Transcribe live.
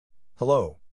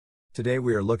Hello. Today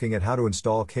we are looking at how to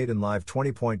install Kdenlive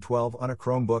 20.12 on a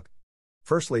Chromebook.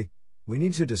 Firstly, we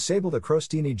need to disable the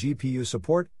Chromebook GPU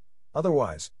support,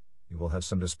 otherwise, you will have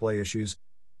some display issues,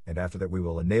 and after that we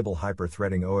will enable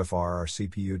hyper-threading OFR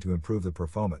CPU to improve the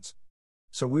performance.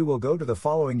 So we will go to the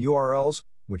following URLs,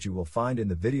 which you will find in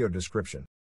the video description.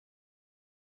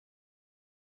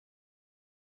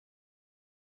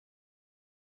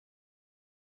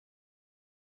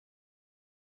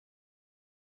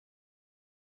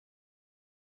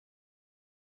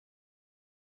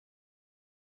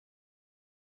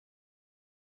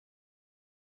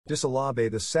 Disable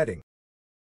the setting.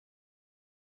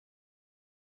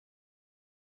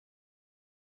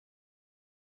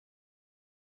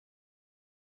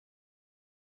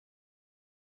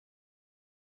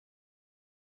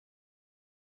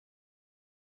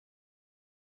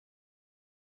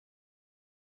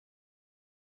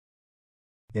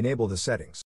 Enable the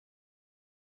settings.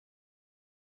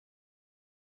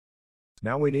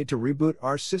 Now we need to reboot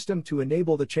our system to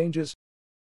enable the changes.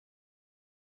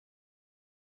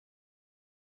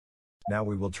 Now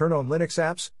we will turn on Linux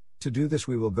apps. To do this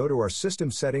we will go to our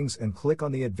system settings and click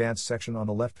on the advanced section on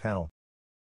the left panel.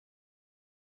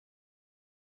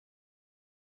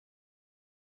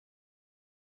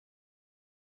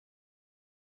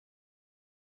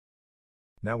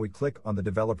 Now we click on the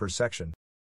developer section.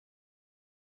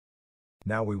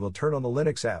 Now we will turn on the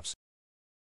Linux apps.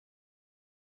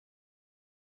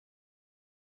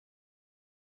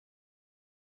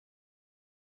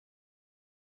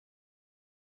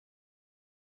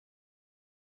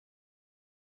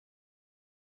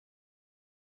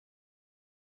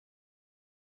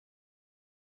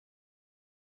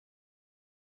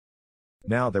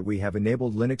 Now that we have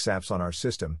enabled Linux apps on our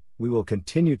system, we will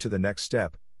continue to the next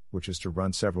step, which is to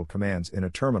run several commands in a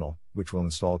terminal, which will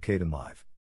install Kdenlive.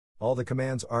 All the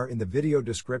commands are in the video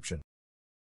description.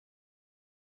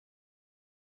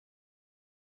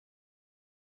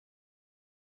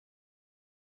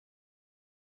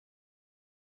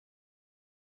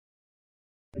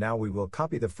 Now we will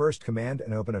copy the first command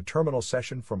and open a terminal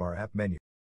session from our app menu.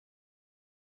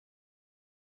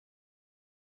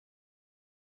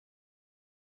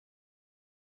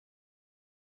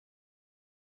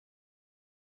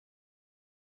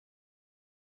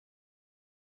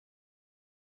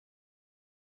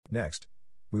 Next,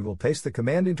 we will paste the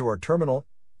command into our terminal,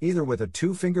 either with a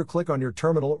two-finger click on your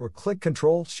terminal or click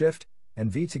Ctrl, Shift, and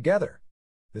V together.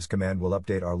 This command will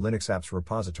update our Linux apps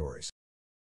repositories.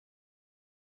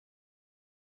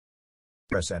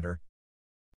 Press Enter.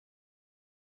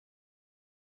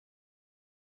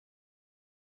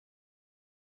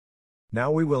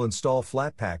 Now we will install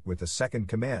Flatpak with the second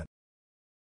command.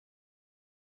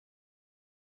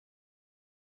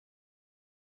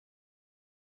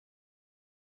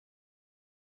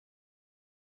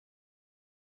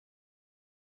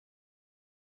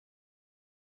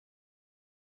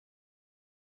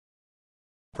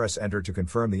 Press Enter to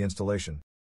confirm the installation.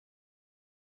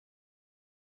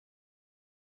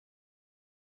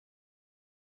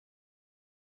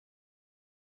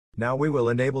 Now we will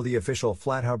enable the official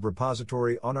FlatHub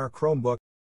repository on our Chromebook.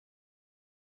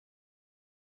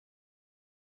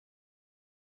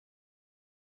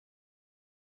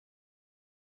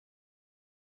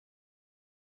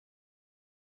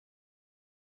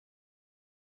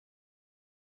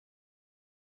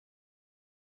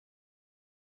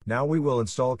 Now we will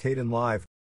install Kdenlive.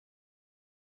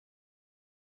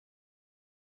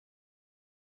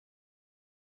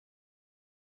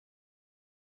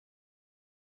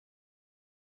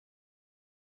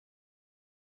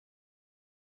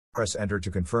 Press Enter to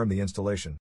confirm the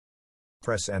installation.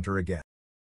 Press Enter again.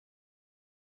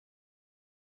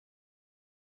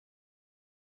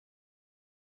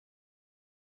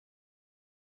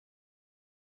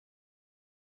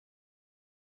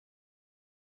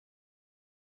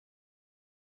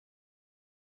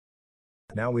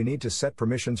 Now we need to set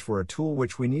permissions for a tool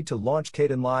which we need to launch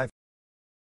Kdenlive.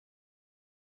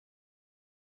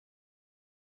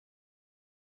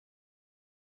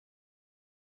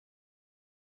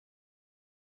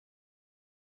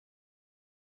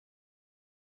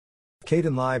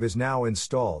 Kdenlive is now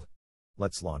installed.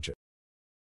 Let's launch it.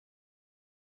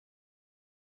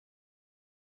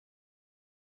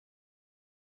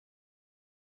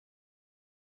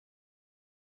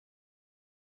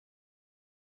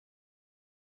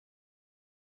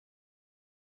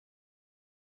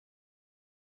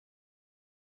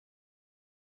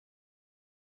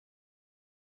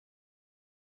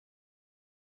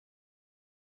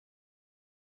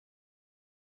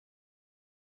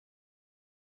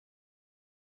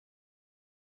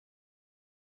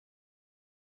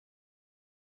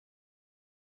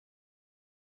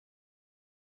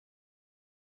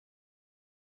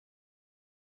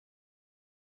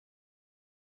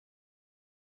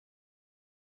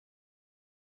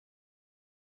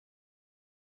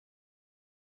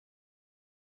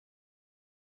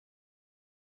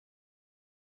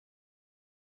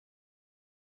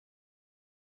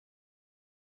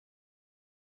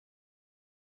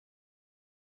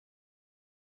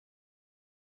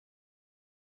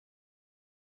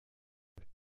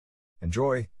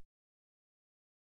 Enjoy!